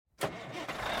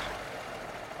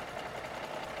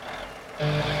This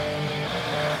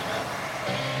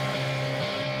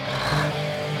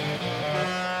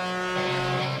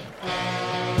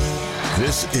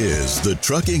is the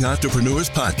Trucking Entrepreneurs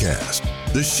Podcast,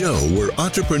 the show where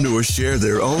entrepreneurs share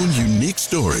their own unique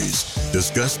stories,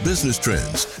 discuss business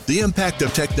trends, the impact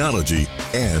of technology,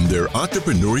 and their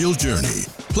entrepreneurial journey,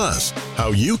 plus how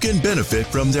you can benefit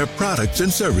from their products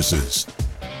and services.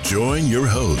 Join your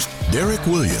host, Derek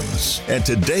Williams, and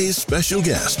today's special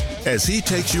guest as he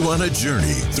takes you on a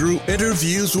journey through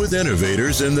interviews with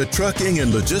innovators in the trucking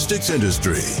and logistics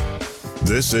industry.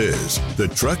 This is the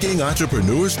Trucking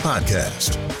Entrepreneurs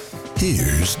Podcast.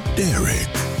 Here's Derek.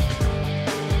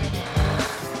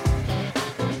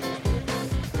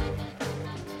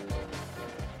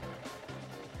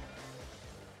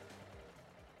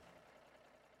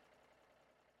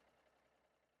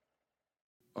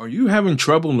 Are you having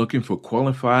trouble looking for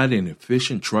qualified and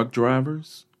efficient truck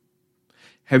drivers?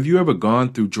 Have you ever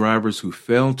gone through drivers who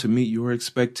failed to meet your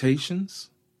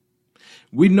expectations?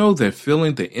 We know that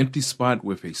filling the empty spot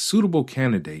with a suitable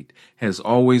candidate has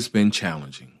always been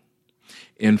challenging.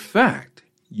 In fact,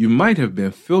 you might have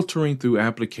been filtering through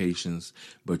applications,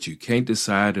 but you can't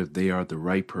decide if they are the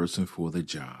right person for the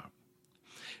job.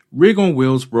 Rig on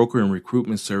Wheels Broker and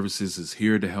Recruitment Services is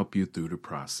here to help you through the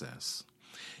process.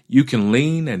 You can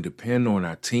lean and depend on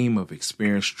our team of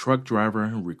experienced truck driver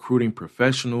and recruiting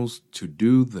professionals to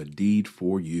do the deed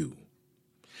for you.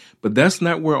 But that's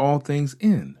not where all things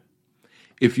end.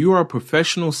 If you are a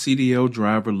professional CDL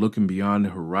driver looking beyond the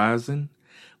horizon,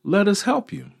 let us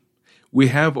help you. We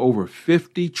have over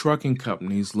 50 trucking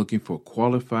companies looking for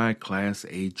qualified Class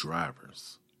A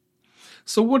drivers.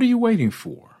 So what are you waiting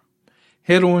for?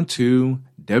 Head on to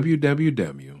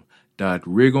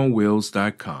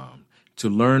www.rigonwheels.com to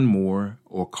learn more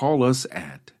or call us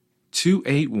at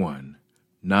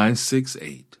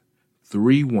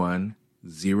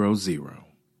 281-968-3100.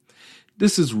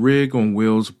 This is Rig on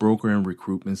Wheels Broker and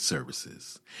Recruitment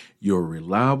Services, your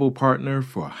reliable partner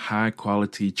for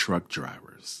high-quality truck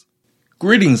drivers.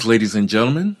 Greetings, ladies and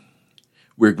gentlemen.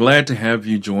 We're glad to have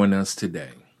you join us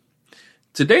today.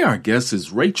 Today, our guest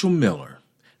is Rachel Miller,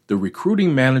 the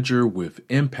recruiting manager with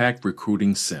Impact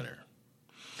Recruiting Center.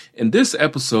 In this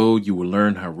episode, you will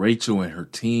learn how Rachel and her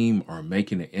team are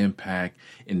making an impact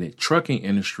in the trucking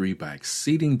industry by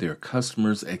exceeding their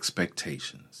customers'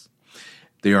 expectations.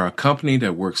 They are a company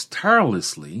that works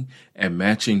tirelessly at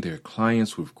matching their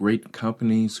clients with great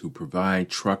companies who provide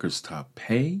truckers top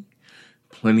pay,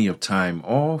 plenty of time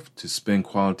off to spend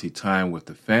quality time with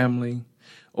the family,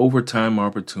 overtime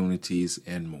opportunities,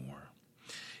 and more.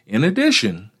 In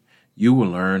addition, you will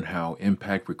learn how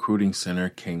Impact Recruiting Center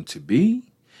came to be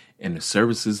and the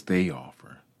services they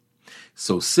offer.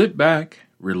 So sit back,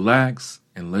 relax,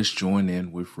 and let's join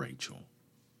in with Rachel.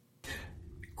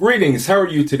 Greetings. How are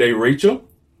you today, Rachel?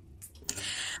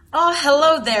 Oh,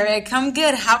 hello, Derek. I'm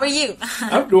good. How are you?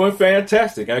 I'm doing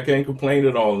fantastic. I can't complain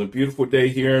at all. A beautiful day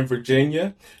here in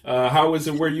Virginia. How is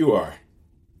it where you are?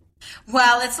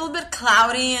 Well, it's a little bit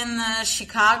cloudy in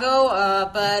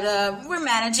Chicago, but we're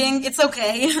managing. It's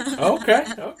okay. Okay.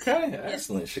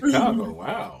 Excellent. Chicago.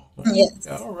 Wow. Yes.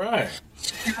 All right.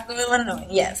 Chicago, Illinois.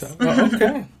 Yes.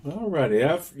 Okay. All righty.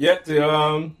 I've yet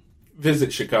to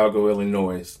visit Chicago,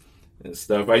 Illinois and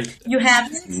stuff. You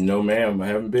haven't? No, ma'am. I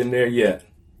haven't been there yet.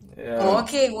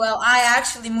 Okay. Well, I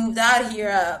actually moved out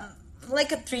here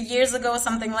like 3 years ago,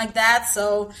 something like that.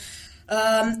 So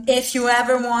if you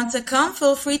ever want to come,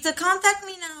 feel free to contact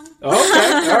me now.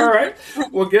 Okay, all right.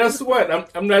 Well, guess what?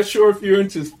 I'm not sure if you're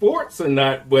into sports or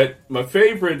not, but my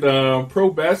favorite pro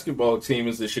basketball team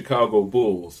is the Chicago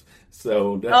Bulls.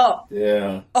 So,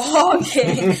 yeah.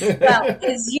 Okay. Well,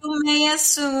 as you may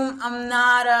assume, I'm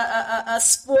not a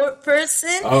sport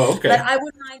person. Oh, okay. But I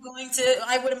wouldn't mind going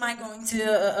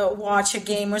to watch a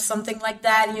game or something like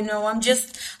that. You know, I'm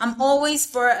always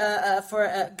for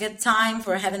a good time,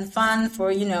 for having fun, for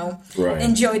right.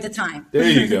 Enjoy the time. There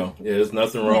you go. Yeah, there's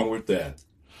nothing wrong with that.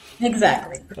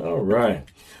 Exactly. All right.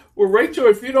 Well, Rachel,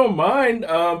 if you don't mind,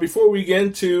 before we get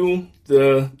into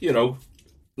the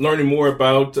learning more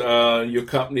about your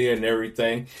company and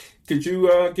everything, could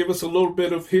you give us a little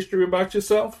bit of history about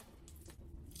yourself?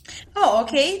 Oh,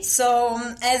 okay. So,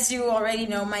 as you already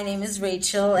know, my name is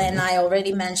Rachel, and I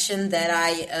already mentioned that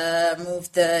I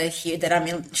moved here, that I'm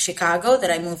in Chicago, that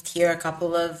I moved here a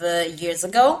couple of years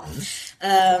ago.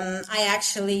 I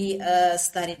actually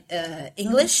studied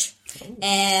English.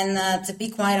 And to be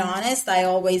quite honest, I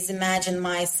always imagined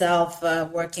myself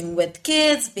working with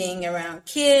kids, being around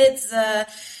kids,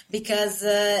 because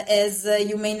as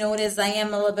you may notice, I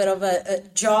am a little bit of a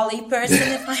jolly person,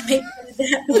 if I may put it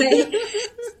that way.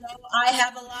 So I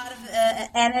have a lot of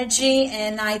energy,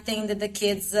 and I think that the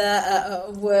kids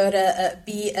would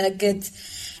be a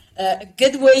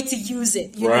good way to use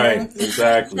it. You Right, know?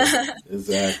 exactly,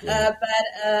 exactly.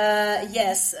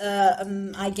 Yes,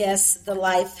 I guess the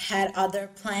life had other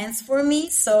plans for me.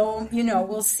 So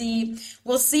we'll see.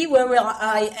 We'll see where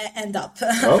I end up.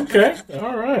 Okay,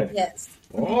 all right. Yes.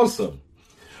 Awesome.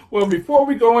 Well, before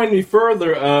we go any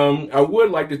further, I would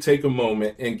like to take a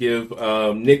moment and give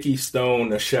Nikki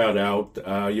Stone a shout out,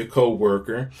 your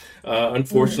co-worker.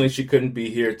 Unfortunately, she couldn't be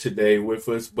here today with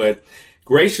us, but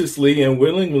graciously and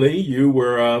willingly, you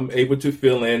were able to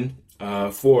fill in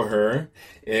for her,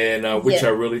 and which I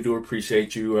really do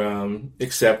appreciate you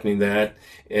accepting that.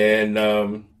 And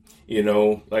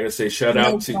like I say, shout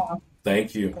out to.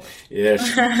 Thank you. Yeah,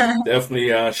 definitely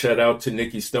shout out to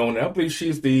Nikki Stone. I believe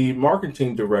she's the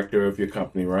marketing director of your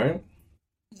company, right?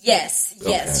 Yes,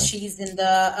 yes. Okay. She's in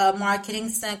the marketing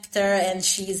sector, and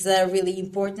she's really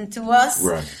important to us.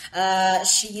 Right.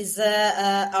 She's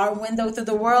our window to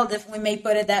the world, if we may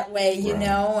put it that way. You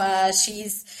know, she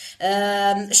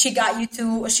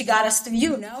got us to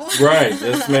you. No. Right.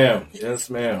 Yes, ma'am.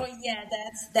 Yes, ma'am. So, yeah,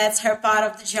 that's her part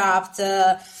of the job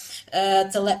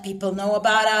to let people know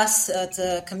about us,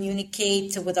 to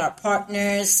communicate with our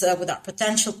partners, with our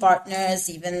potential partners,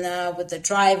 even with the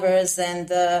drivers,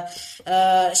 and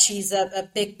she's a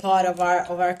big part of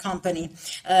our company.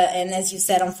 And as you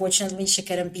said, unfortunately, she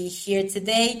couldn't be here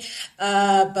today,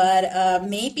 but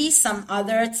maybe some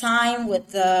other time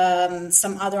with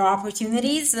some other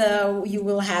opportunities, you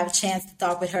will have a chance to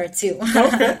talk with her too.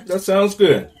 Okay, that sounds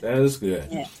good. That is good.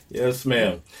 Yeah. Yes,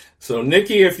 ma'am. So,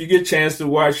 Nikki, if you get a chance to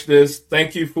watch this,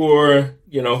 thank you for,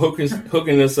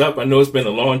 hooking us up. I know it's been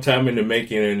a long time in the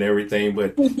making and everything,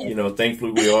 but,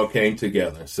 thankfully we all came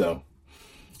together. So,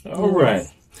 all right.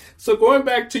 So, going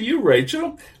back to you,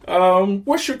 Rachel,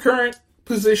 what's your current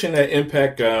position at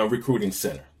Impact Recruiting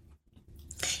Center?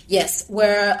 Yes,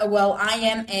 I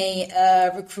am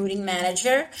a recruiting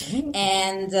manager,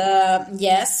 and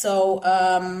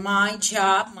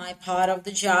my part of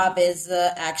the job is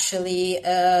actually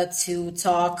to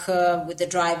talk with the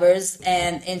drivers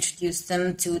and introduce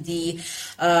them to the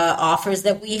offers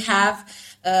that we have.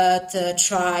 To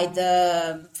try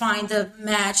to find a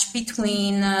match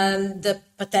between the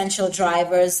potential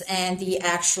drivers and the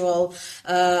actual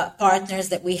partners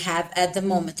that we have at the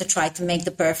moment, to try to make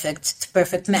the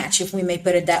perfect match, if we may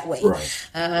put it that way. Right.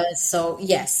 So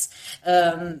yes,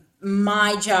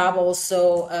 my job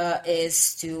also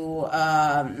is to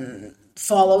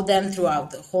follow them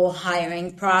throughout the whole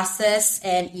hiring process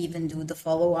and even do the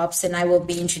follow-ups, and I will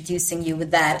be introducing you with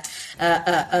that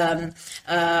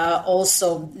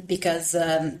also, because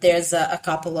there's a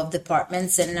couple of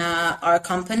departments in our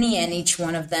company, and each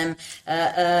one of them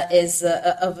is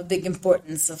of a big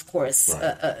importance, of course,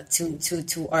 right.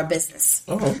 to our business.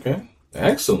 Oh, okay.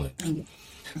 Excellent.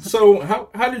 So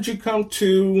how did you come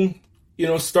to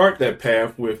start that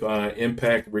path with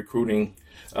Impact Recruiting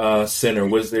Center?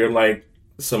 Was there like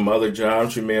some other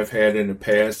jobs you may have had in the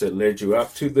past that led you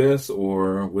up to this,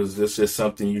 or was this just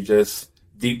something you just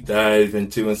deep dive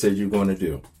into and said you're going to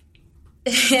do?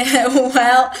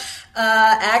 Well,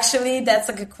 actually, that's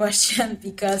a good question,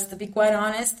 because to be quite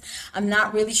honest, I'm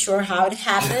not really sure how it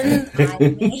happened. I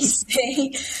may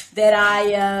say that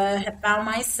I have found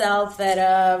myself at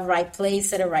a right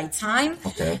place at a right time.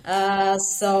 Okay.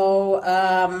 So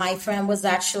my friend was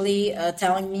actually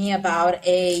telling me about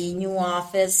a new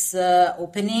office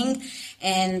opening,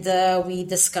 and we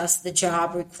discussed the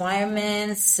job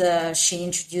requirements. She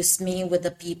introduced me with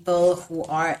the people who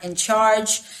are in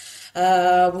charge.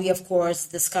 We, of course,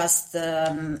 discussed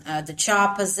the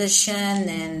job position,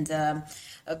 and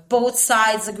both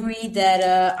sides agreed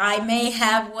that I may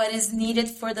have what is needed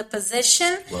for the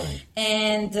position, right.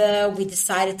 And we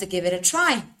decided to give it a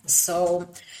try. So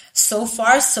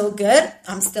far, so good.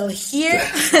 I'm still here.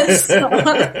 So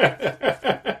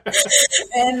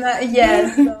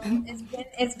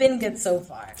it's been good so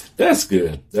far. That's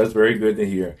good. That's very good to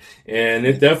hear. And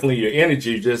it definitely, your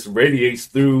energy just radiates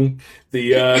through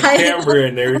the camera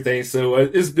and everything. So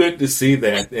it's good to see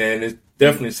that. And it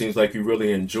definitely seems like you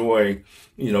really enjoy,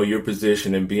 your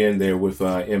position and being there with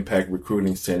Impact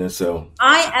Recruiting Center. So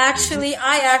I actually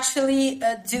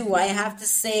do. I have to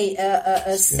say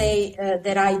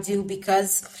that I do,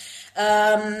 because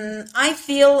I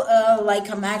feel like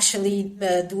I'm actually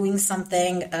doing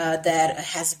something that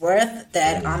has worth.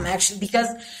 That I'm actually, because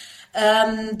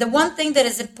The one thing that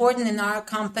is important in our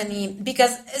company,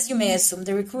 because as you may assume,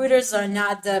 the recruiters are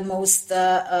not the most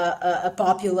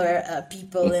popular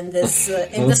people in this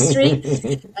industry.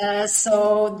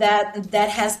 So that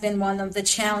has been one of the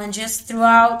challenges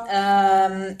throughout.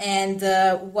 And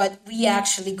what we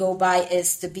actually go by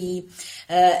is to be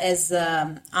as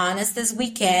honest as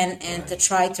we can, and to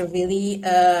try to really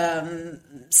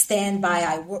stand by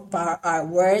our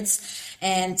words,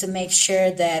 and to make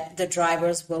sure that the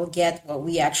drivers will get what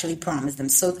we actually promised them.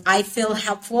 So I feel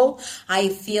helpful. I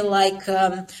feel like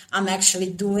I'm actually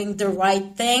doing the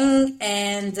right thing.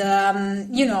 And,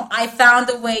 I found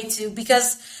a way to,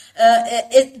 because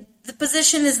the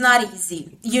position is not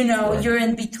easy. Right. You're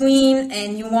in between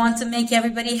and you want to make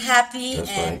everybody happy. That's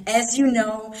and right. As you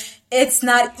know, it's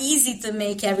not easy to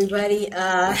make everybody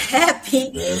happy.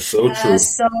 That's so true.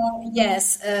 So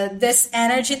yes, this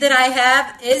energy that I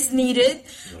have is needed.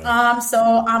 Right. So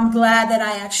I'm glad that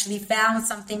I actually found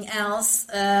something else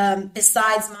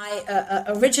besides my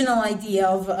original idea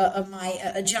of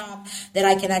my job that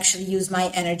I can actually use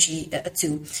my energy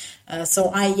to.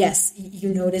 So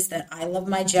you notice that I love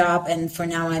my job, and for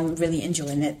now I'm really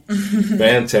enjoying it.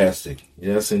 Fantastic.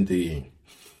 Yes, indeed.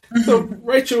 So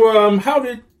Rachel, how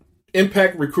did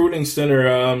Impact Recruiting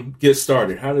Center get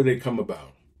started? How did it come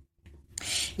about?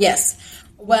 Yes.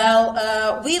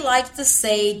 Well, we like to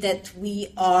say that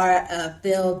we are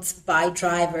built by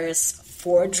drivers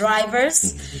for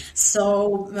drivers. Mm-hmm.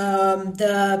 So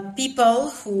the people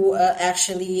who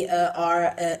actually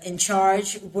are in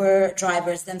charge were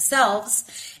drivers themselves,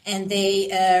 and they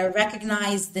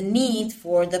recognized the need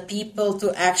for the people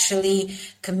to actually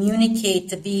communicate,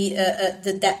 to be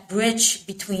that bridge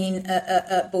between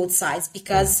both sides,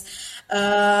 because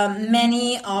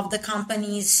many of the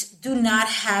companies do not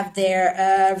have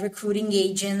their recruiting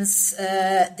agents.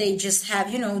 They just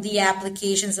have, the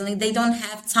applications, and they don't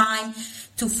have time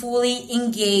to fully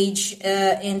engage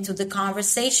into the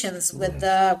conversations with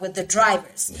the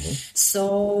drivers. Mm-hmm.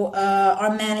 So our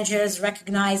managers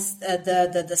recognize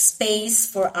the space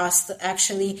for us to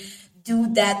actually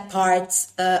do that part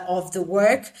of the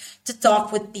work, to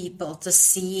talk with people, to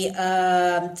see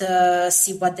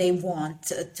what they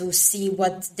want, to see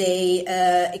what they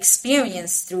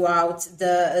experience throughout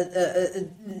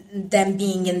them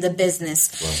being in the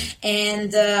business. Right.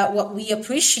 And what we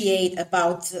appreciate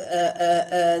about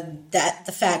the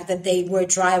fact that they were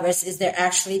drivers is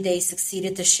they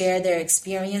succeeded to share their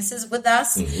experiences with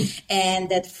us. Mm-hmm. And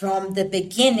that from the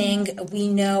beginning we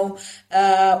know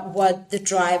what the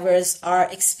drivers are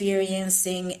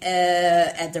experiencing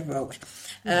at the road.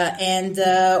 And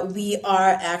we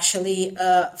are actually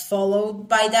followed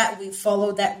by that. We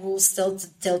follow that rule still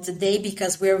till today,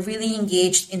 because we're really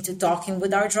engaged into talking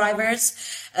with our drivers.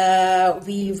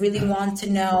 We really want to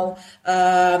know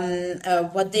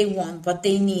what they want, what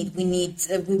they need.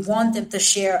 We want them to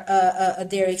share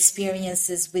their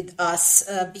experiences with us,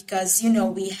 because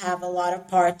we have a lot of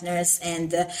partners,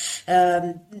 and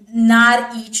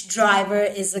not each driver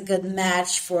is a good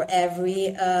match for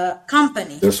every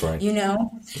company. That's right.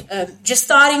 Just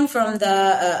starting from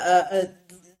the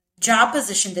job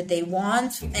position that they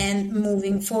want, mm-hmm. and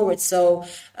moving forward. So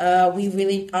we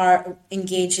really are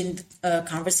engaged in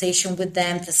conversation with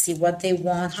them to see what they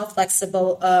want, how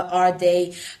flexible are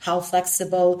they, how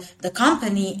flexible the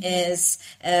company is,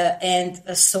 and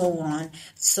so on.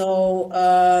 So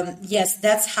yes,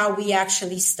 that's how we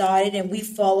actually started, and we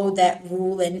follow that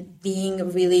rule, and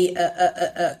being really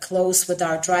close with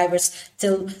our drivers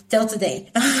till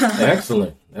today.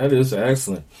 Excellent. That is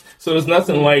excellent. So there's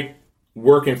nothing like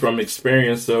working from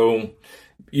experience, so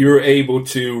you're able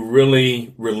to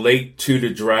really relate to the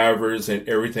drivers and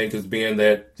everything, because being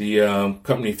that the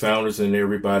company founders and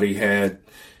everybody had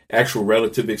actual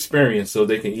relative experience, so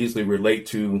they can easily relate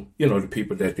to the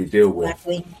people that they deal with.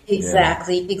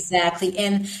 Exactly.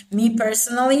 And me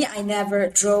personally, I never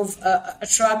drove a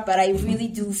truck, but I really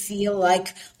do feel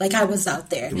like I was out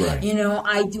there. Right.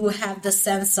 I do have the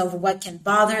sense of what can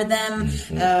bother them,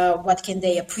 mm-hmm. What can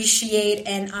they appreciate,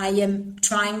 and I am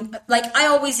trying. I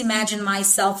always imagine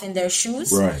myself in their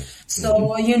shoes. Right. So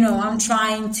mm-hmm. I'm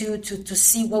trying to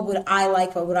see what would I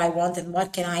like, what would I want, and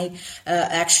what can I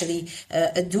actually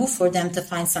do for them to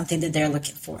find something that they're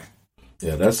looking for.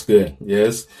 Yeah, that's good.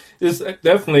 Yes, it's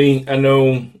definitely, I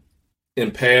know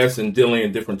in past and dealing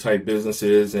in different type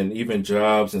businesses and even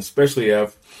jobs, and especially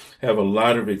I've have a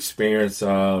lot of experience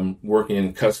working in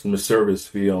the customer service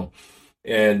field.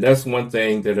 And that's one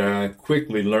thing that I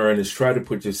quickly learned is try to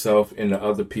put yourself into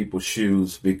other people's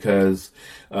shoes, because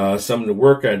some of the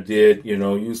work I did, you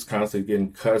was constantly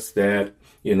getting cussed at,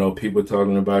 people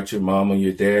talking about your mom and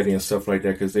your daddy and stuff like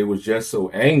that, because they was just so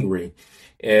angry.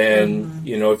 And,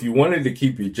 if you wanted to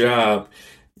keep your job,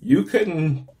 you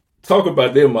couldn't talk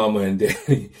about their mama and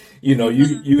daddy.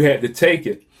 You had to take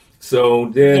it. So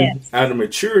then out of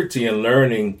maturity and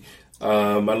learning,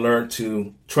 I learned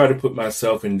to try to put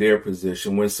myself in their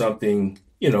position when something,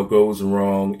 goes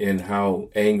wrong, and how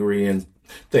angry and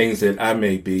things that I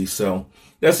may be. So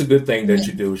that's a good thing that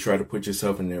you do, is try to put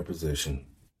yourself in their position.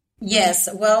 Yes,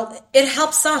 well, it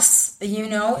helps us,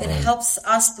 it helps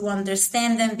us to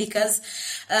understand them, because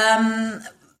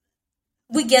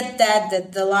we get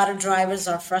that a lot of drivers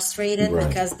are frustrated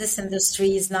because this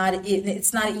industry is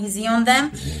it's not easy on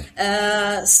them.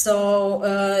 And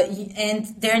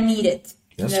they're needed.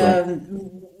 That's right.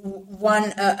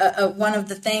 One of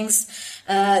the things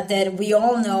that we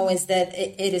all know is that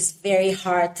it is very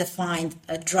hard to find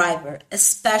a driver,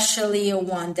 especially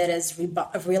one that is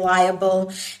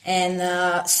reliable.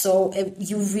 And so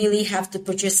you really have to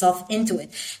put yourself into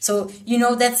it. So,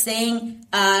 that saying,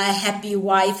 happy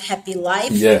wife, happy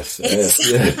life. Yes.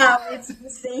 How it's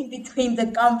the same between the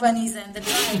companies and the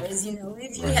drivers.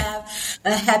 If you have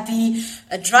a happy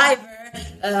driver,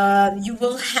 you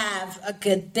will have a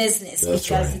good business. That's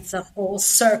because it's a whole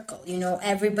circle.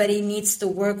 Everybody needs to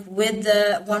work with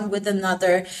one with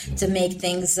another to make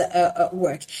things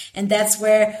work, and that's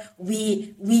where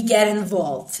we get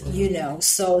involved.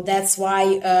 So that's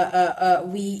why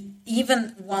we,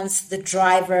 even once the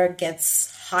driver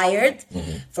gets hired,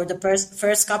 for the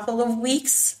first couple of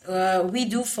weeks, we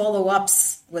do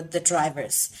follow-ups with the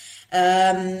drivers.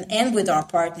 And with our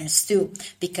partners too,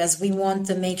 because we want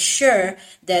to make sure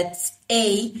that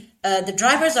the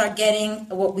drivers are getting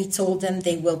what we told them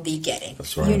they will be getting.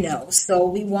 That's right. So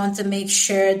we want to make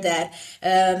sure that,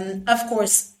 of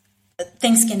course,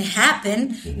 things can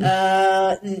happen,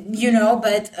 but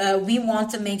we want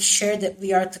to make sure that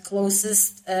we are the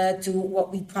closest to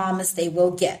what we promise they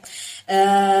will get.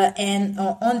 And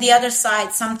on the other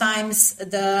side, sometimes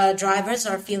the drivers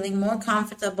are feeling more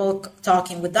comfortable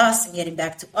talking with us and getting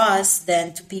back to us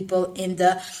than to people in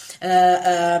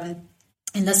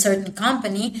a certain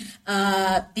company,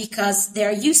 because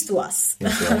they're used to us,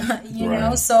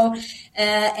 right. So,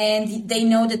 and they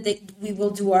know that we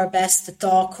will do our best to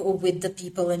talk with the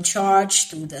people in charge,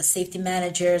 to the safety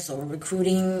managers or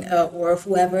recruiting or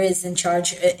whoever is in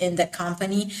charge in the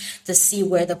company, to see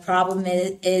where the problem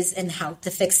is and how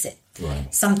to fix it.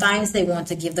 Right. Sometimes they want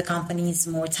to give the companies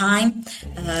more time.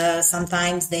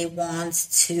 Sometimes they want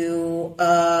to,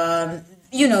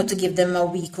 to give them a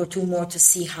week or two more to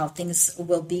see how things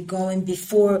will be going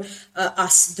before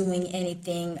us doing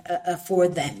anything for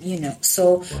them,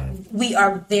 So we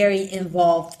are very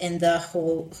involved in the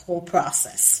whole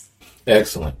process.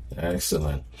 Excellent.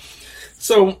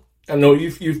 So I know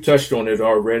you've touched on it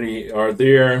already. Are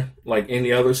there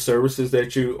any other services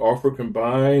that you offer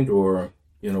combined, or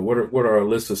what are a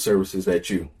list of services that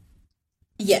you?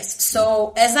 Yes.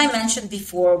 So as I mentioned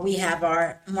before, we have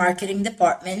our marketing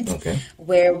department,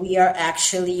 where we are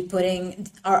actually putting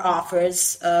our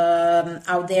offers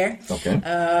out there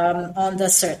on the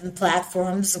certain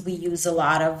platforms. We use a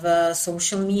lot of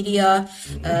social media,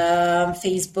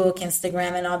 Facebook,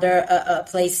 Instagram, and other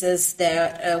places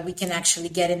that we can actually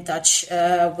get in touch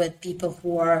with people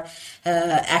who are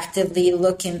actively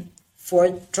looking for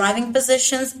driving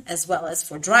positions as well as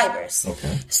for drivers.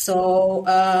 So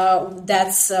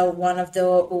that's one of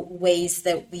the ways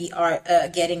that we are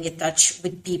getting in touch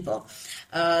with people.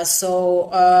 So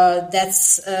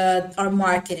that's our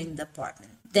marketing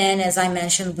department. Then, as I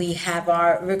mentioned, we have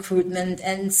our recruitment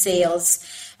and sales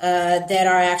that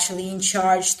are actually in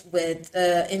charge for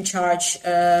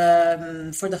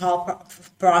the whole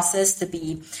process to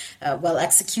be well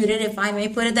executed, if I may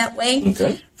put it that way.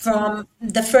 From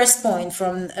the first point,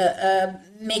 from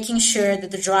making sure that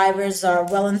the drivers are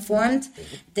well informed,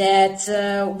 that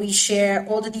we share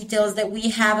all the details that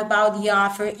we have about the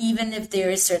offer, even if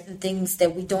there is certain things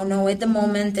that we don't know at the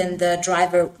moment and the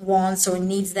driver wants or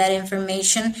needs that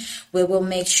information, we will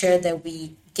make sure that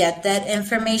we get that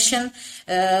information.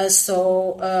 We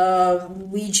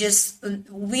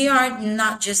are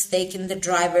not just taking the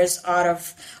drivers out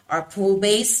of our pool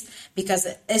base, because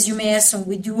as you may assume,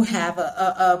 we do have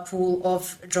a pool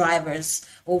of drivers,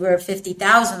 over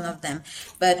 50,000 of them,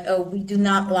 but we do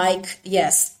not but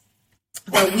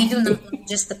we do not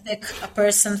just to pick a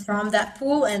person from that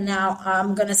pool and now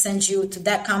I'm going to send you to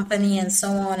that company and so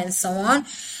on and so on.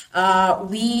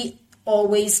 We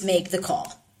always make the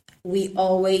call. We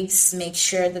always make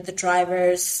sure that the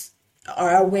drivers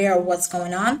are aware of what's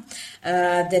going on,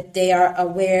 that they are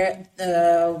aware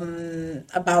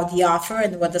about the offer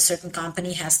and what the certain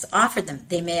company has to offer them.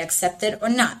 They may accept it or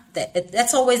not.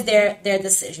 That's always their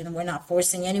decision. We're not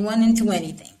forcing anyone into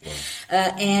anything.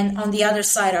 And on the other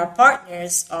side, our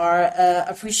partners are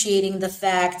appreciating the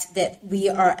fact that we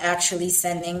are actually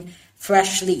sending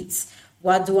fresh leads.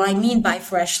 What do I mean by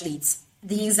fresh leads?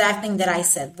 The exact thing that I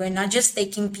said. We're not just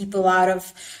taking people out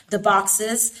of the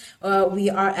boxes.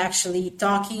 We are actually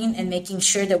talking and making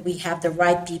sure that we have the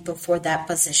right people for that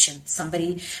position.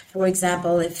 Somebody, for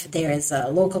example, if there is a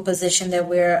local position that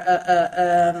we're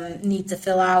need to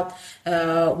fill out,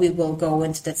 we will go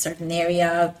into that certain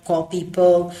area, call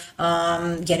people,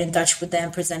 get in touch with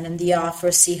them, present them the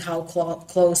offer, see how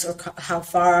close or how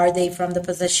far are they from the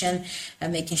position,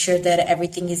 making sure that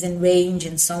everything is in range,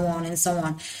 and so on and so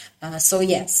on. So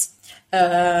yes,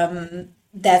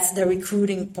 that's the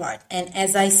recruiting part. And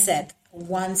as I said,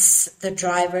 once the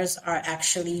drivers are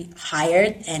actually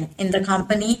hired and in the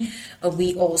company,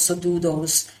 we also do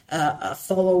those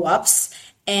follow-ups.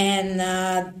 And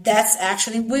that's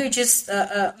actually, we're just,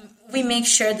 we make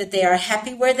sure that they are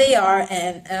happy where they are.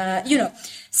 And,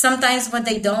 sometimes when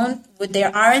they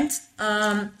aren't,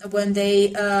 when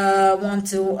they want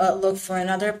to look for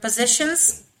another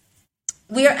positions,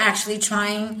 we are actually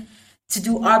trying to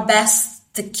do our best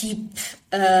to keep,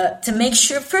 to make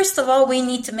sure, first of all, we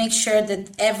need to make sure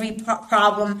that every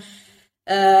problem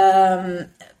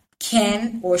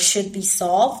can or should be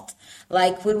solved.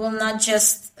 Like, we will not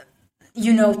just,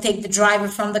 take the driver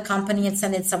from the company and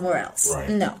send it somewhere else. Right.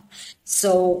 No.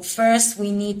 So first,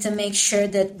 we need to make sure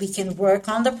that we can work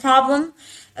on the problem.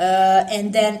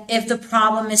 And then if the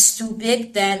problem is too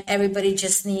big, then everybody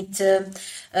just need to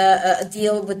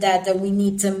deal with that we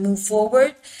need to move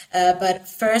forward. But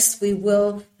first, we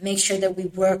will make sure that we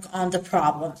work on the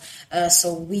problem.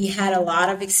 So we had a lot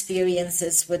of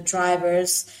experiences with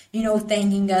drivers,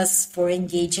 thanking us for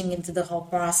engaging into the whole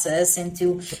process and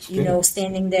to,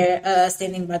 standing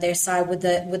by their side with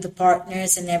the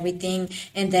partners and everything.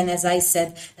 And then, as I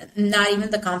said, not even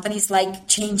the companies like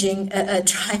changing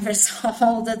drivers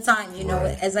all the time.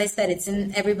 Right. As I said, it's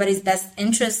in everybody's best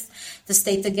interest to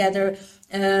stay together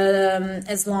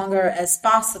as longer as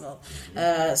possible.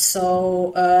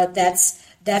 So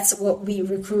that's what we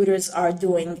recruiters are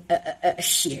doing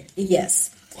here.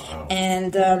 Yes. Wow.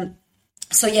 And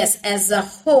so yes, as a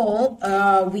whole,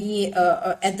 we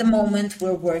at the moment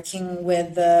we're working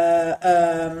with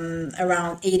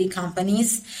around 80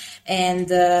 companies, and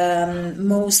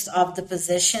most of the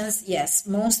positions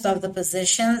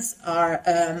are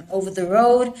over the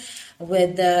road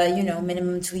with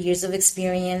minimum 2 years of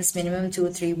experience, minimum 2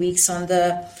 or 3 weeks on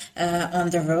the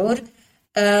road.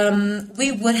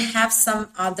 We would have some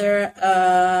other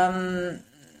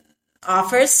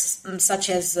offers, such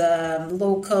as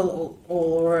local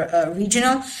or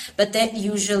regional, but that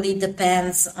usually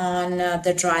depends on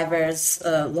the driver's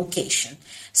location.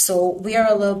 So we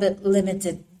are a little bit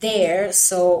limited there.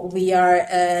 So we are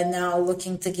now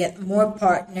looking to get more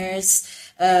partners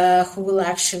who will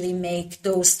actually make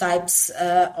those types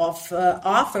of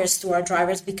offers to our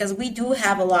drivers, because we do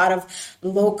have a lot of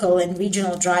local and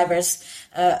regional drivers,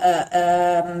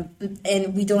 and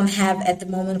we don't have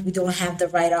the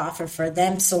right offer for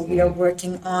them. So we are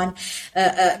working on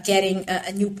getting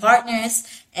new partners.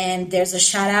 And there's a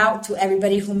shout out to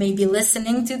everybody who may be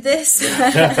listening to this.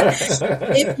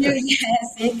 If you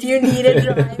need a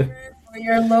driver for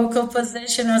your local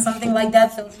position or something like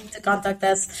that, feel free to contact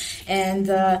us, and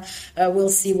we'll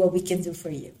see what we can do for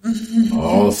you.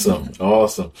 Awesome.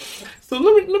 So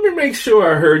let me make sure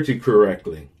I heard you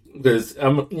correctly, because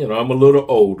I'm a little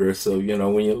older. So when you're a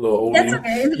little older, That's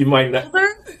okay. you might not.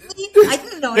 I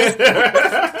didn't notice.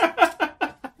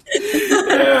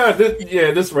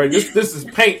 That's right. This is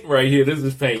paint right here. This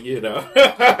is paint, Don't worry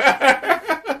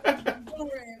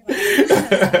about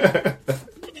it.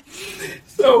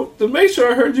 So, to make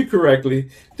sure I heard you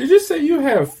correctly, did you say you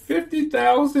have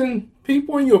 50,000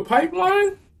 people in your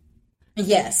pipeline?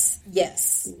 Yes.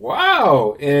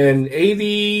 Wow. And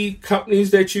 80 companies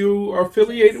that you are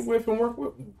affiliated with and work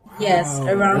with? Wow. Yes,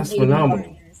 around that's 80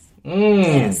 phenomenal.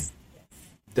 Yes.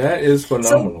 That is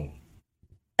phenomenal.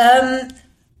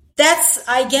 That's,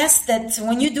 I guess, that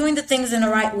when you're doing the things in the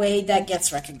right way, that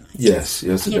gets recognized. Yes,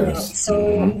 it does.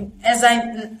 So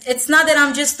it's not that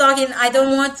I'm just talking, I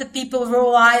don't want the people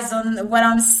roll eyes on what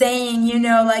I'm saying,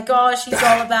 like, oh, she's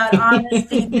all about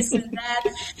honesty, this and that.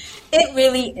 It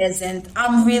really isn't.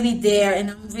 I'm really there,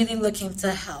 and I'm really looking to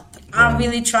help. I'm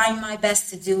really trying my best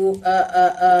to do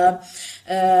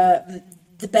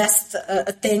the best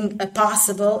thing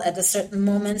possible at a certain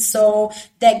moment. So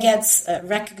that gets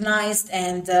recognized,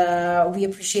 and we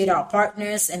appreciate our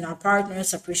partners, and our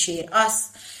partners appreciate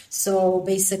us. So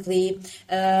basically,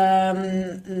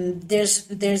 there's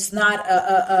not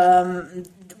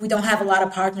we don't have a lot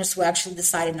of partners who actually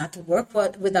decided not to work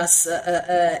with us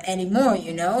anymore,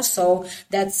 so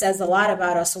that says a lot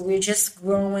about us. So we're just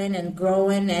growing, and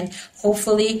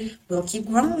hopefully we'll keep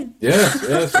growing.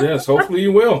 Yes. Hopefully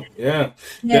you will. Yeah.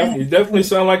 You definitely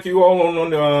sound like you all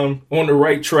on the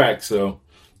right track. So,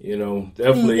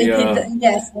 definitely.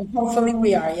 Yes, hopefully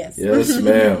we are. Yes. Yes,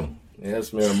 ma'am.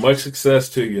 Yes, ma'am. Much success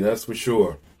to you. That's for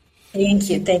sure. Thank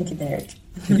you, Derek.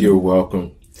 You're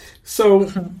welcome.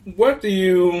 So,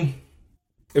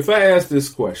 if I ask this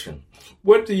question,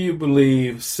 what do you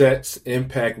believe sets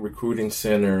Impact Recruiting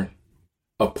Center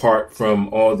apart from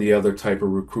all the other type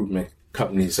of recruitment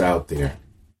companies out there?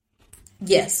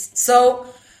 Yes. So,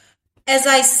 as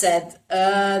I said,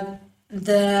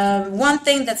 the one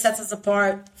thing that sets us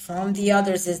apart from the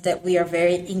others is that we are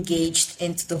very engaged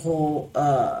into the whole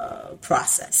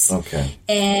process. Okay.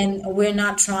 And we're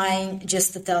not trying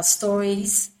just to tell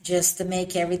stories, just to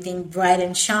make everything bright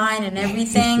and shine and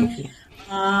everything.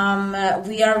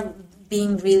 We are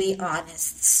being really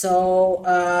honest. So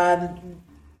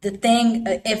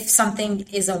if something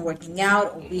isn't working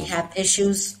out, or we have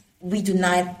issues, we do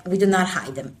not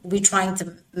hide them. We're trying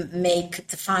to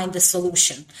find the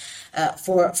solution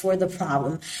for the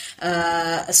problem.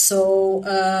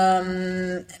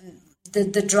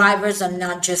 The drivers are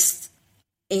not just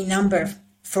a number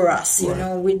for us.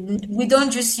 Right. We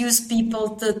don't just use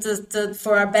people to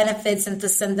for our benefits and to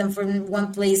send them from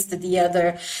one place to the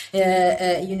other.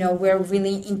 We're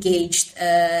really engaged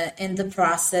in the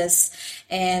process,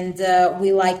 and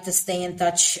we like to stay in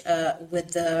touch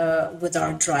with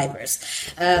our drivers.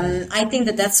 I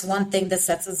think that's one thing that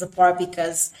sets us apart,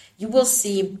 because you will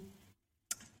see.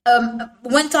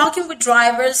 When talking with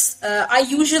drivers, I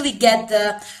usually get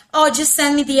just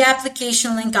send me the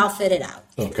application link, I'll fit it out.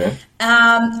 Okay.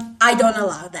 I don't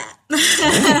allow that.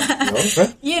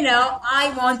 Okay.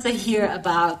 I want to hear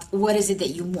about what is it that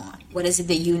you want, what is it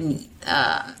that you need,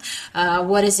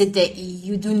 what is it that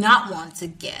you do not want to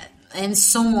get, and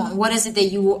so on. What is it that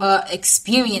you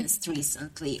experienced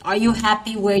recently? Are you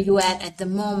happy where you at the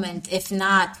moment? If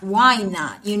not, why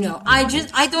not?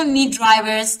 I don't need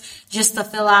drivers just to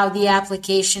fill out the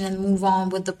application and move on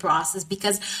with the process,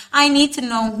 because I need to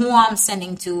know who I'm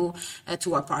sending to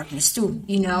our partners too.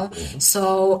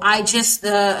 So I just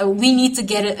we need to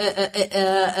get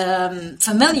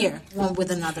familiar one with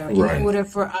another in order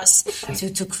for us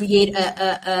to create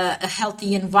a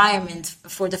healthy environment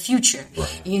for the future.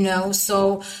 Right.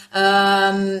 So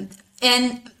and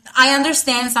I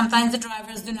understand sometimes the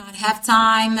drivers do not have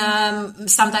time.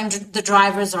 Sometimes the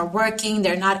drivers are working,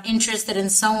 they're not interested, and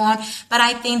so on. But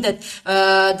I think that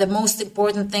the most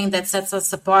important thing that sets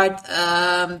us apart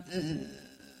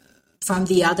from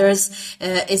the others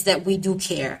is that we do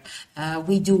care.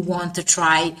 We do want to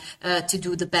try to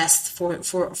do the best for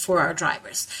our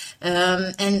drivers.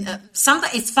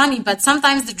 Sometimes it's funny, but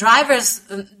sometimes the drivers,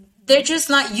 they're just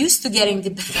not used to getting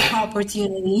the better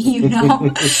opportunity,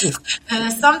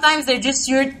 Sometimes they're just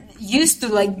used to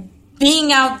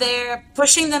being out there,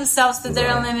 pushing themselves to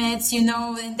their limits,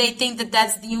 and they think that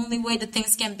that's the only way that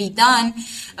things can be done,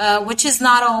 which is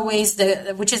not always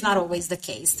the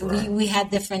case. Right. We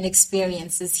had different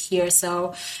experiences here,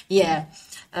 so yeah.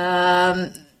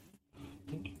 I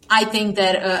think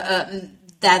that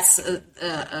that's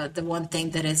the one thing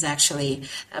that is actually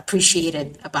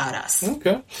appreciated about us.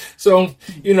 Okay. So,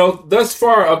 thus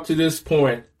far up to this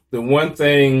point, the one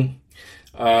thing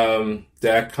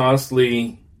that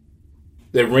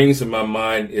rings in my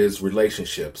mind is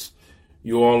relationships.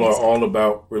 You all are all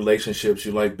about relationships.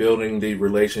 You like building the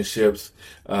relationships,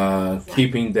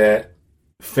 keeping that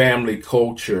family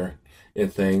culture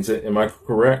and things. Am I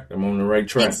correct? I'm on the right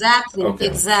track. Exactly. Okay.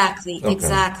 Exactly.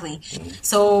 Mm-hmm.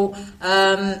 So,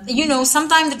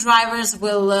 sometimes the drivers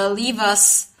will leave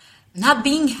us not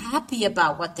being happy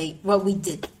about what we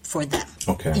did for them.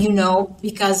 Okay.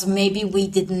 Because maybe we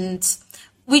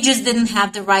just didn't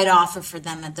have the right offer for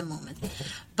them at the moment.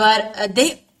 But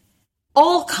they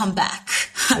all come back.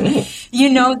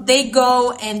 They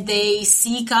go and they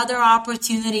seek other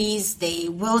opportunities. They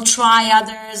will try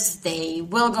others. They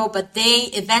will go, but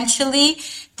they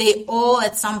all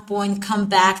at some point come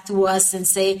back to us and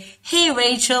say, "Hey,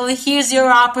 Rachel, here's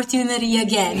your opportunity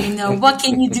again. What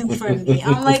can you do for me?"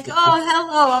 I'm like, "Oh,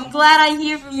 hello. I'm glad I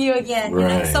hear from you again."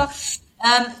 Right. So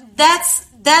that's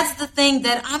the thing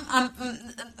that I'm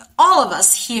all of us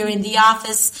here in the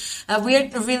office, we're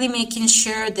really making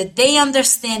sure that they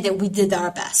understand that we did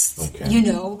our best,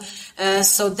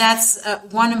 so that's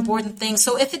one important thing.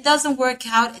 So if it doesn't work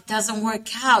out, it doesn't work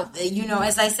out.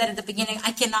 As I said at the beginning,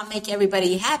 I cannot make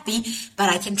everybody happy, but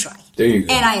I can try. There you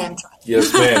go. And I am trying.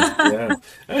 Yes, ma'am. Yeah.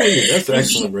 Hey, that's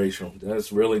excellent, Rachel.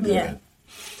 That's really good. Yeah.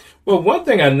 Well, one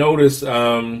thing I noticed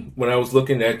when I was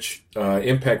looking at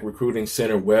Impact Recruiting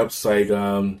Center website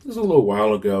this was a little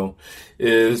while ago,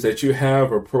 is that you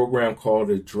have a program called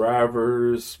the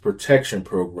Drivers Protection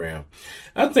Program.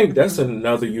 I think that's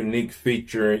another unique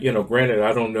feature. Granted,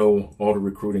 I don't know all the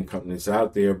recruiting companies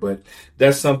out there, but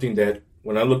that's something that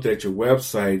when I looked at your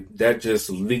website, that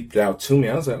just leaped out to me.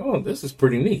 I was like, oh, this is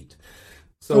pretty neat.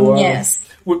 So yes.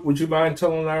 Would you mind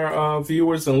telling our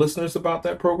viewers and listeners about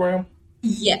that program?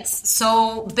 Yes.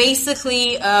 So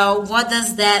basically, what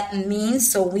does that mean?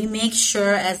 So we make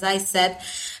sure, as I said,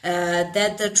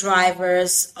 that the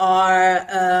drivers are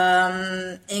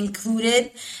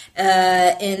included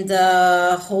in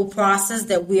the whole process,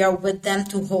 that we are with them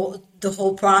the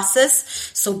whole process.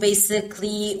 So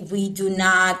basically, we do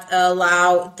not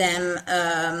allow them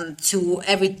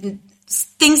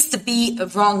things to be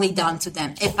wrongly done to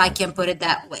them, if I can put it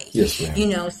that way. Yes,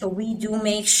 ma'am. So we do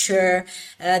make sure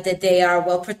that they are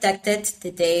well protected,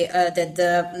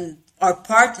 that our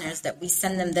partners that we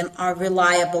send them are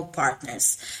reliable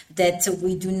partners, that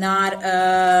we do not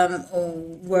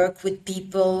work with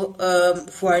people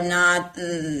who are not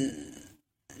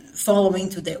following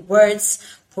to their words,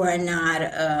 who are not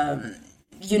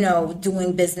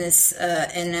doing business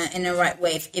in a right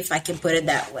way, if I can put it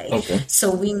that way. Okay. So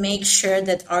we make sure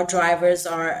that our drivers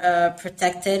are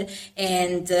protected,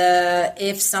 and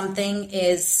if something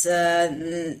is,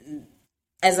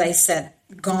 as I said,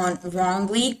 gone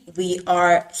wrongly, we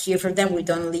are here for them. We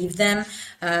don't leave them.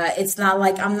 It's not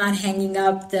like I'm not hanging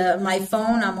up my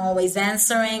phone. I'm always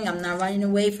answering. I'm not running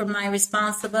away from my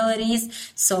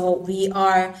responsibilities. So we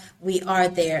are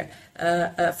there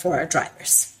for our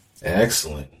drivers.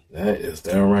 Excellent. That is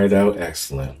downright out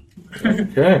excellent.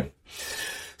 Okay.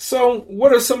 So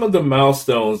what are some of the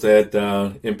milestones that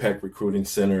Impact Recruiting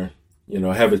Center,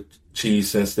 have achieved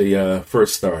since they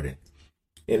first started?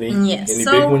 Any big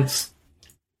ones?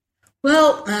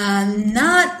 Well,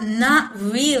 not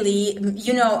really.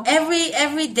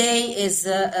 Every day is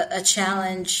a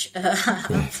challenge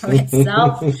for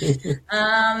itself.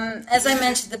 As I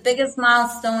mentioned, the biggest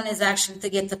milestone is actually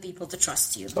to get the people to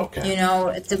trust you. Okay.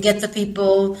 To get the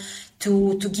people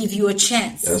to give you a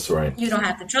chance. That's right. You don't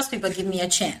have to trust me, but give me a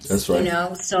chance. That's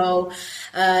right. So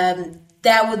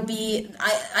that would be.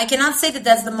 I cannot say that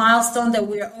that's the milestone that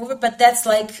we're over, but that's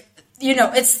like.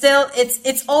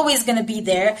 It's always going to be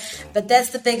there, but that's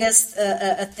the biggest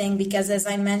thing, because as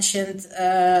I mentioned,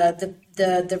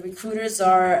 the recruiters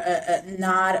are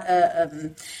not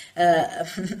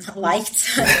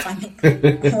liked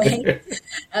in a way.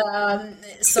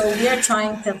 So we are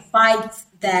trying to fight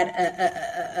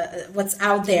that what's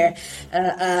out there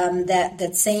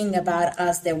that's saying about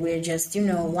us that we're just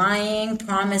lying,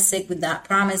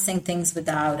 promising things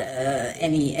without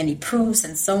any proofs,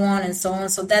 and so on and so on.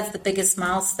 So that's the biggest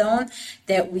milestone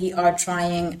that we are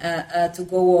trying to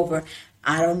go over.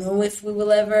 I don't know if we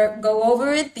will ever go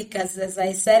over it, because, as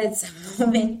I said, it's a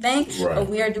moving thing. Right.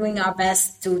 But we are doing our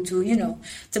best to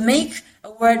make a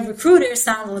word recruiter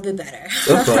sound a little bit better.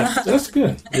 That's right. That's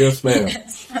good. Yes, ma'am.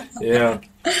 Yes. Yeah.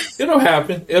 It'll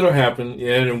happen.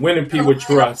 Yeah, and winning people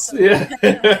trust. So. Yeah.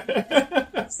 I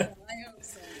hope so.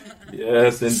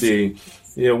 Yes, indeed.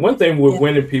 Yeah, one thing with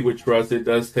winning people trust, it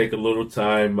does take a little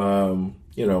time.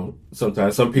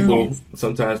 Sometimes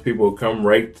people will come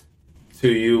right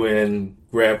to you and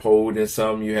grab hold, and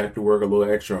some you have to work a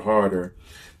little extra harder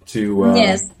to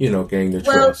gain their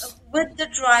trust. Well, with the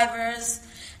drivers,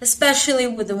 especially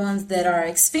with the ones that are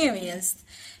experienced,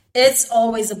 it's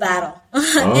always a battle.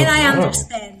 And I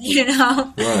understand,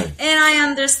 Right. And I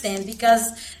understand,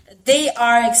 because they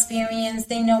are experienced.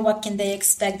 They know what can they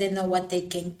expect. They know what they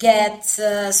can get.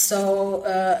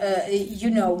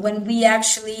 When we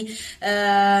actually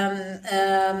get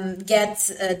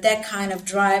that kind of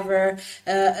driver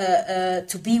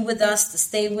to be with us, to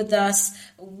stay with us,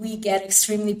 we get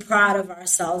extremely proud of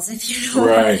ourselves, if you know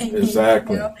right, what I mean.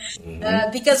 Exactly.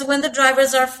 Because when the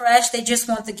drivers are fresh, they just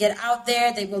want to get out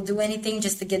there. They will do anything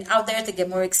just to get out there, to get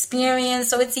more experience.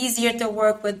 So it's easier to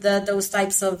work with those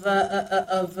types of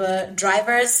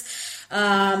drivers.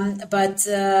 But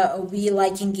we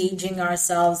like engaging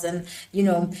ourselves and,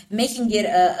 making it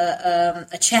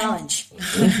a challenge.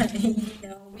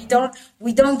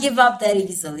 We don't give up that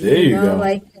easily. There you go.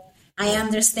 I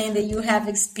understand that you have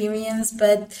experience,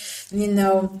 but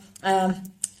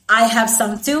I have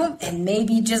some too, and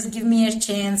maybe just give me a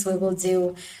chance. We will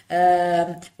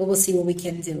see what we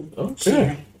can do. Okay.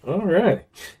 Here. All right.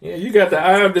 Yeah, you got the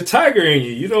eye of the tiger in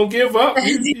you. You don't give up.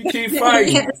 You keep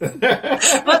fighting.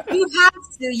 But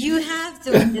you have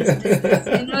to in this business.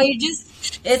 You know,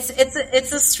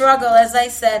 it's a struggle, as I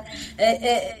said.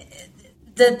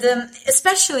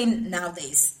 Especially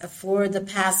nowadays, for the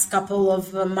past couple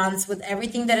of months, with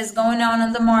everything that is going on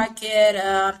in the market,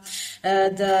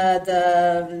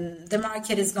 the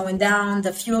market is going down.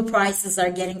 The fuel prices are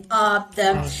getting up.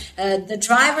 The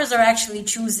drivers are actually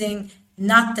choosing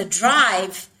not to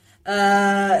drive.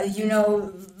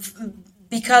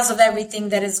 Because of everything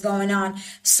that is going on.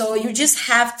 So you just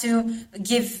have to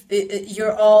give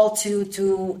your all to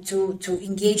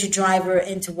engage a driver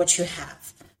into what you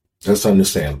have. That's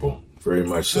understandable. Very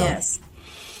much so. Yes.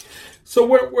 So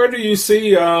where do you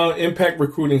see Impact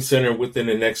Recruiting Center within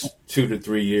the next 2 to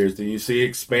 3 years? Do you see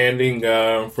expanding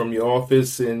from your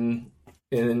office in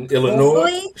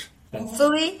Illinois?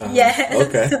 Hopefully, yes.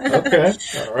 Okay.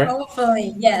 All right.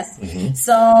 Hopefully, yes. Mm-hmm.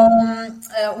 So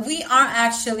we are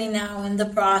actually now in the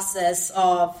process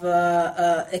of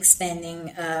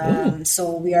expanding.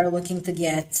 So we are looking to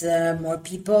get more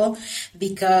people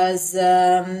because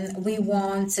we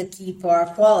want to keep our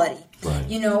quality. Right.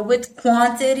 You know, with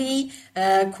quantity,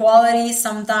 quality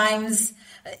sometimes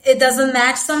it doesn't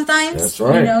match sometimes. That's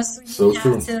right. You know, so you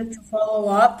have true. to follow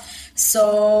up.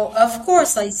 So, of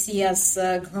course, I see us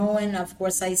growing. Of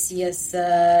course, I see us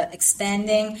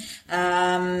expanding.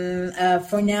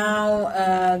 For now,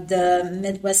 the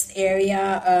Midwest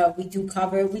area, we do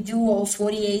all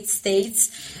 48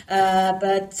 states.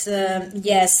 But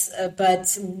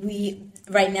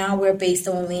right now we're based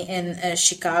only in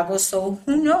Chicago. So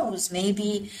who knows?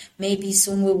 Maybe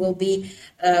soon we will be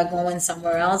going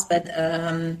somewhere else. But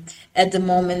at the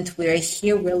moment we're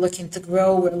here. We're looking to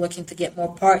grow. We're looking to get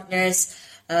more partners.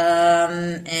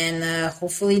 And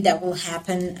hopefully that will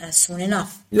happen soon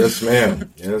enough. Yes,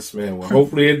 ma'am. Yes, ma'am. Well,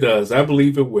 hopefully it does. I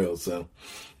believe it will. So,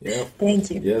 yeah. Thank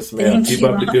you. Yes, ma'am. Keep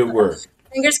up the good work.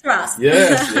 Fingers crossed.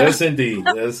 Yes, indeed.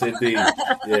 Yes, indeed.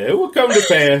 Yeah, it will come to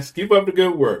pass. Keep up the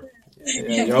good work.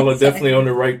 Yeah, y'all are definitely on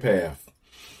the right path.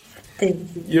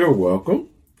 Thank you. You're welcome.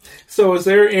 So is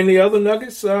there any other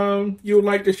nuggets you would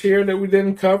like to share that we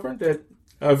didn't cover that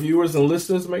our viewers and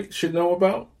listeners should know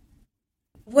about?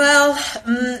 Well,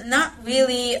 not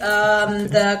really.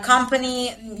 The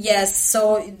company, yes.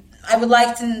 So I would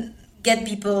like to get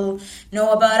people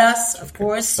know about us. Of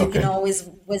course, you can always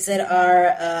visit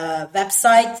our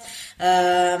website,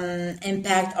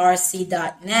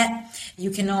 impactrc.net. You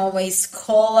can always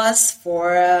call us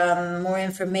for more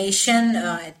information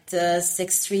at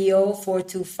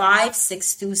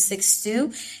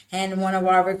 630-425-6262. And one of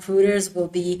our recruiters will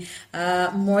be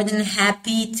more than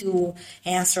happy to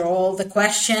answer all the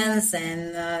questions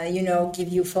and, give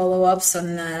you follow-ups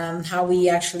on how we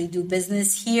actually do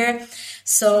business here.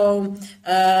 So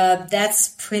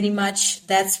that's pretty much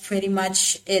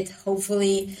it.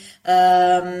 Hopefully,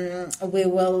 we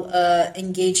will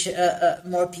engage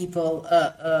more people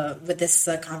with this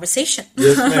conversation.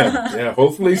 Yes, ma'am. Yeah,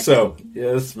 hopefully so.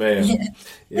 Yes, ma'am.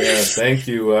 Yeah, thank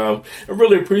you. I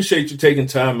really appreciate you taking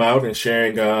time out and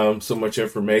sharing so much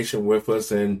information with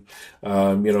us. And,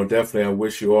 definitely I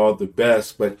wish you all the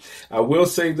best. But I will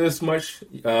say this much.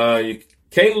 You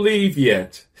can't leave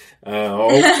yet.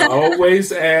 I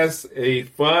always ask a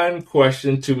fun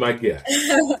question to my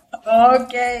guests.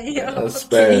 Okay. I'm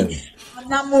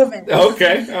not moving.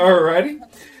 Okay. All righty.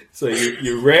 So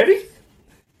you ready?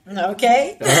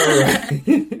 Okay. All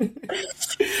right.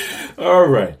 All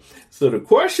right. So the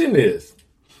question is,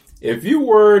 if you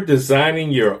were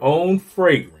designing your own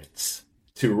fragrance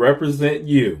to represent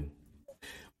you,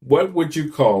 what would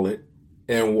you call it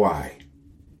and why?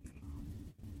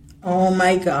 Oh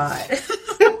my God.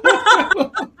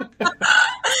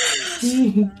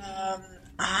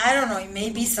 I don't know.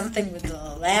 Maybe something with the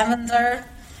lavender,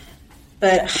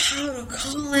 but how to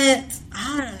call it?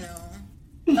 I don't know.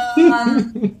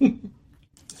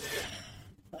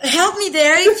 Help me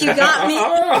there if you got me.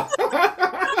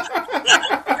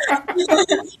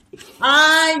 Yes.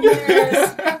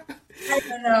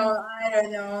 I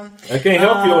don't know. I can't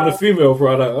help you on the female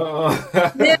product.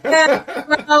 Yeah,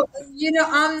 well,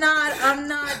 I'm not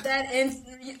that.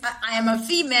 I am a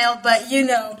female, but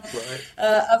Right.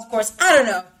 Of course, I don't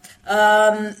know.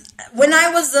 When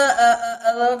I was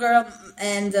a little girl,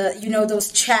 and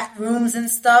those chat rooms and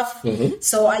stuff,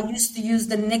 so I used to use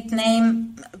the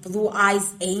nickname Blue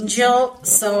Eyes Angel.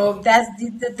 So that's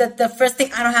the first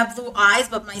thing. I don't have blue eyes,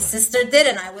 but my sister did,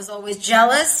 and I was always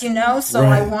jealous, so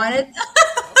Right. I wanted.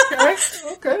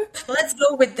 Okay. Let's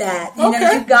go with that.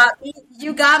 Okay.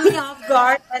 You got me off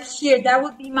guard, but here, that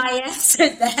would be my answer,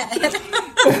 Dad.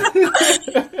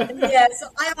 Yeah, so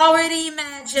I already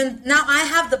imagined. Now I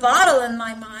have the bottle in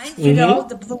my mind, you know,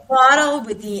 the blue bottle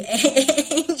with the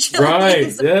angel.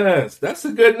 Right, yes. That's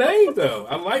a good name, though.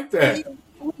 I like that.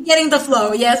 We're getting the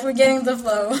flow. Yes, we're getting the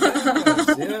flow.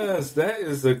 Yes, that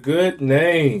is a good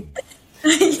name.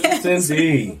 Yes,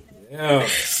 indeed. Yeah.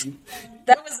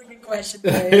 That was a good question.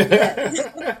 Yeah.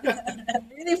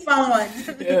 Really fun one.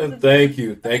 Yeah, thank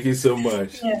you. Thank you so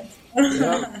much. Yes.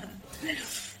 Yeah.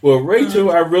 Well,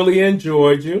 Rachel, I really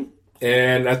enjoyed you.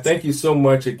 And I thank you so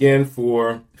much again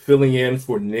for filling in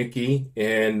for Nikki.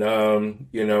 And,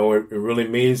 it really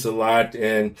means a lot.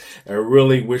 And I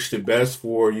really wish the best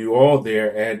for you all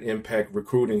there at Impact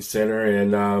Recruiting Center.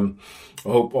 And I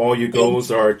hope all your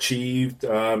goals are achieved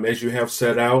as you have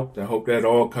set out. I hope that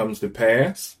all comes to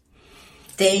pass.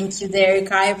 Thank you, Derek.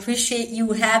 I appreciate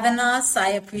you having us.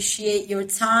 I appreciate your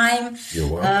time. You're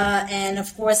welcome. And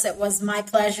of course, it was my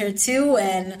pleasure too.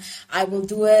 And I will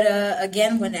do it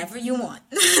again whenever you want.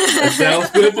 That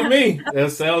sounds good to me.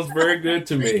 That sounds very good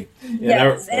to me.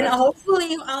 Yes, and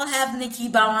hopefully I'll have Nikki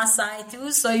by my side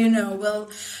too. So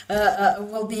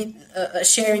we'll be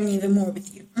sharing even more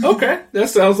with you. Okay, that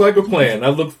sounds like a plan. I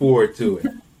look forward to it.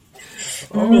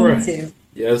 All right. Me too.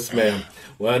 Yes, ma'am.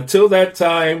 Well, until that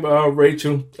time,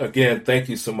 Rachel, again, thank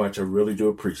you so much. I really do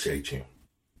appreciate you.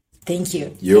 Thank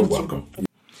you. You're welcome.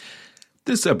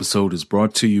 This episode is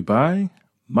brought to you by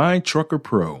My Trucker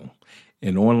Pro,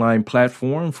 an online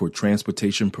platform for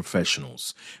transportation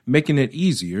professionals, making it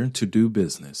easier to do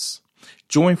business.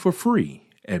 Join for free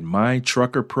at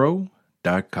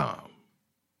mytruckerpro.com.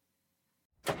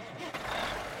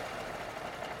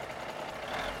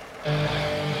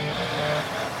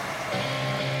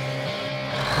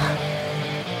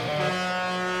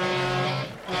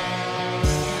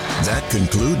 That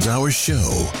concludes our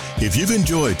show. If you've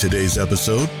enjoyed today's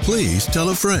episode, please tell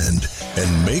a friend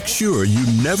and make sure you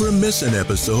never miss an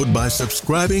episode by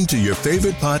subscribing to your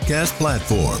favorite podcast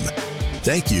platform.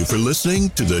 Thank you for listening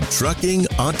to the Trucking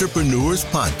Entrepreneurs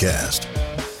Podcast.